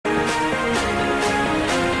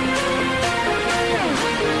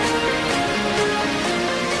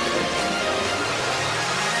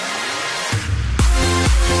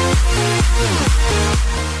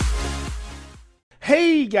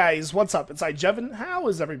guys, what's up? It's iJevin. How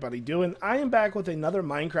is everybody doing? I am back with another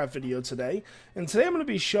Minecraft video today, and today I'm going to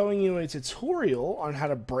be showing you a tutorial on how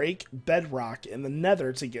to break bedrock in the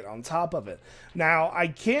nether to get on top of it. Now, I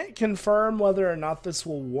can't confirm whether or not this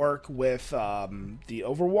will work with the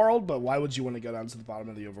overworld, but why would you want to go down to the bottom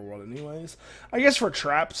of the overworld anyways? I guess for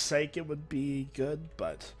trap's sake it would be good,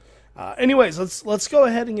 but anyways, let's go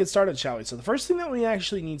ahead and get started, shall we? So the first thing that we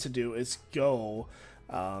actually need to do is go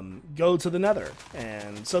to the nether.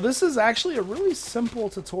 And so this is actually a really simple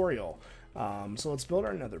tutorial. So let's build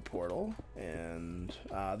our nether portal. And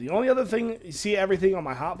the only other thing, you see everything on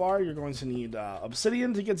my hotbar, you're going to need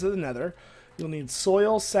obsidian to get to the nether. You'll need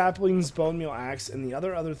soil, saplings, bone meal axe, and the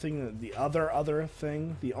only other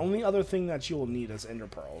thing that you will need is ender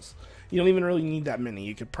pearls. You don't even really need that many.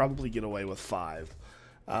 You could probably get away with 5.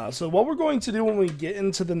 So what we're going to do when we get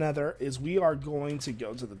into the nether is we are going to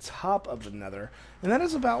go to the top of the nether, and that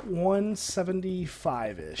is about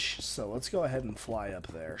 175-ish. So let's go ahead and fly up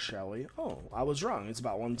there, shall we? Oh, I was wrong. It's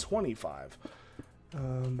about 125.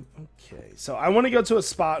 Okay, so I want to go to a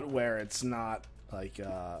spot where it's not like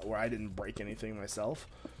where I didn't break anything myself.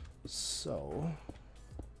 So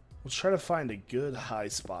let's try to find a good high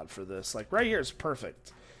spot for this. Like right here is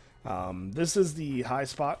perfect. This is the high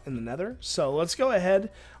spot in the nether. So let's go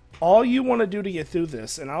ahead. All you want to do to get through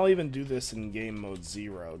this, and I'll even do this in game mode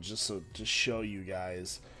 0 just to show you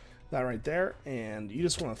guys that right there. And you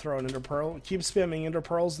just want to throw an ender pearl. Keep spamming ender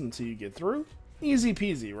pearls until you get through. Easy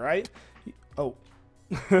peasy, right? Oh,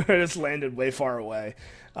 I just landed way far away.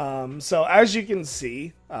 So as you can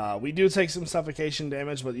see, we do take some suffocation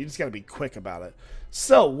damage, but you just got to be quick about it.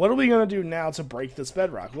 So what are we going to do now to break this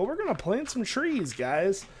bedrock? Well, we're going to plant some trees,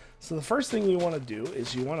 guys. So the first thing you want to do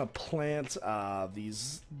is you want to plant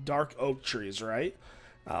these dark oak trees, right?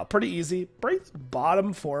 Pretty easy. Break the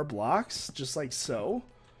bottom 4 blocks, just like so.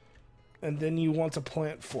 And then you want to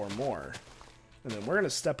plant 4 more. And then we're going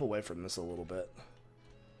to step away from this a little bit.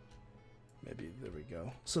 Maybe, there we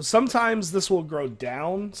go. So sometimes this will grow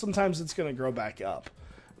down, sometimes it's going to grow back up.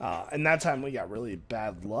 And that time we got really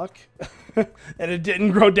bad luck, and it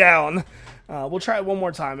didn't grow down. We'll try it one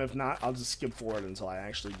more time. If not, I'll just skip forward until I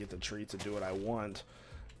actually get the tree to do what I want.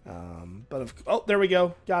 Oh, there we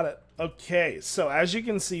go. Got it. Okay, so as you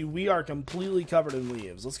can see, we are completely covered in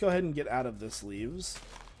leaves. Let's go ahead and get out of this leaves.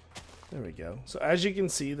 There we go. So as you can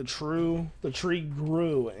see, the tree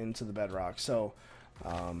grew into the bedrock. So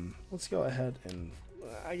let's go ahead and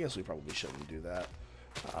I guess we probably shouldn't do that.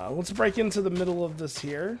 Let's break into the middle of this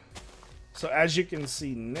here. So as you can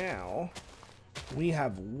see now, we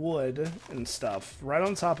have wood and stuff right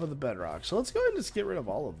on top of the bedrock. So let's go ahead and just get rid of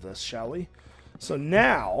all of this, shall we? So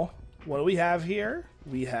now, what do we have here?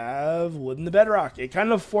 We have wood in the bedrock. It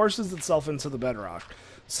kind of forces itself into the bedrock.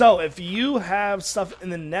 So if you have stuff in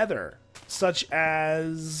the nether, such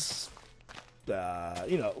as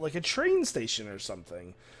you know, like a train station or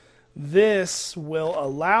something, this will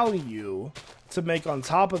allow you to make on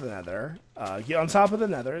top of the nether, get on top of the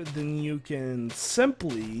nether, then you can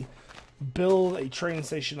simply build a train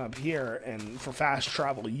station up here, and for fast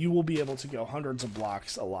travel, you will be able to go hundreds of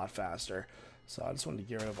blocks a lot faster. So I just wanted to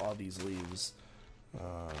get rid of all these leaves.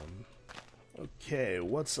 Okay,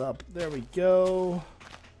 what's up? There we go.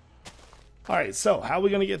 Alright, so how are we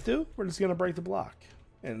going to get through? We're just going to break the block.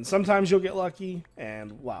 And sometimes you'll get lucky,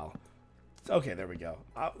 and wow. Okay, there we go.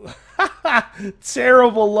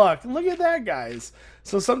 Terrible luck. Look at that, guys.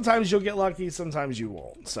 So sometimes you'll get lucky, sometimes you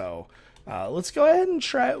won't. So let's go ahead and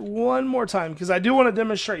try it one more time, because I do want to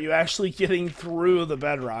demonstrate you actually getting through the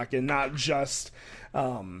bedrock and not just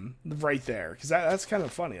right there, because that's kind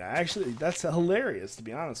of funny. That's hilarious, to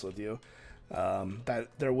be honest with you, that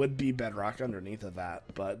there would be bedrock underneath of that.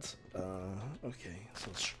 But okay, so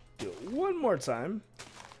let's do it one more time.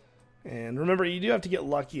 And remember, you do have to get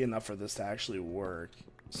lucky enough for this to actually work.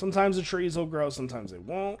 Sometimes the trees will grow, sometimes they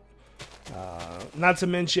won't. Not to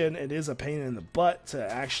mention, it is a pain in the butt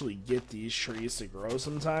to actually get these trees to grow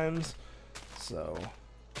sometimes. So,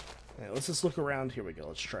 yeah, let's just look around. Here we go.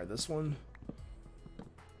 Let's try this one.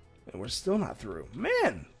 And we're still not through.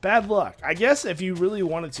 Man, bad luck. I guess if you really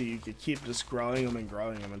wanted to, you could keep just growing them and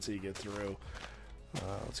growing them until you get through.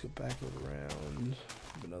 Let's go back around.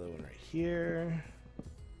 Another one right here.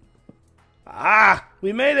 Ah,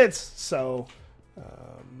 we made it. So let's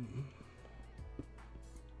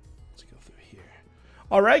go through here.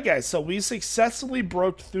 All right, guys, so we successfully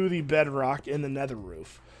broke through the bedrock in the nether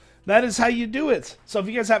roof. That is how you do it. So if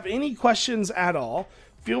you guys have any questions at all,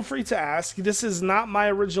 feel free to ask. This is not my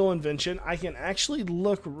original invention. I can actually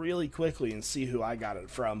look really quickly and see who I got it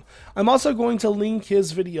from. I'm also going to link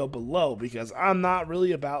his video below, because I'm not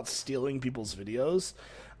really about stealing people's videos.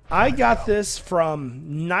 I got this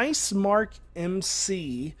from Nice Mark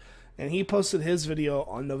MC, and he posted his video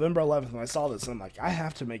on November 11th, and I saw this, and I'm like, I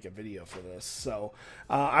have to make a video for this. So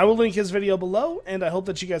I will link his video below, and I hope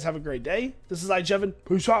that you guys have a great day. This is iJevin.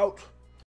 Peace out.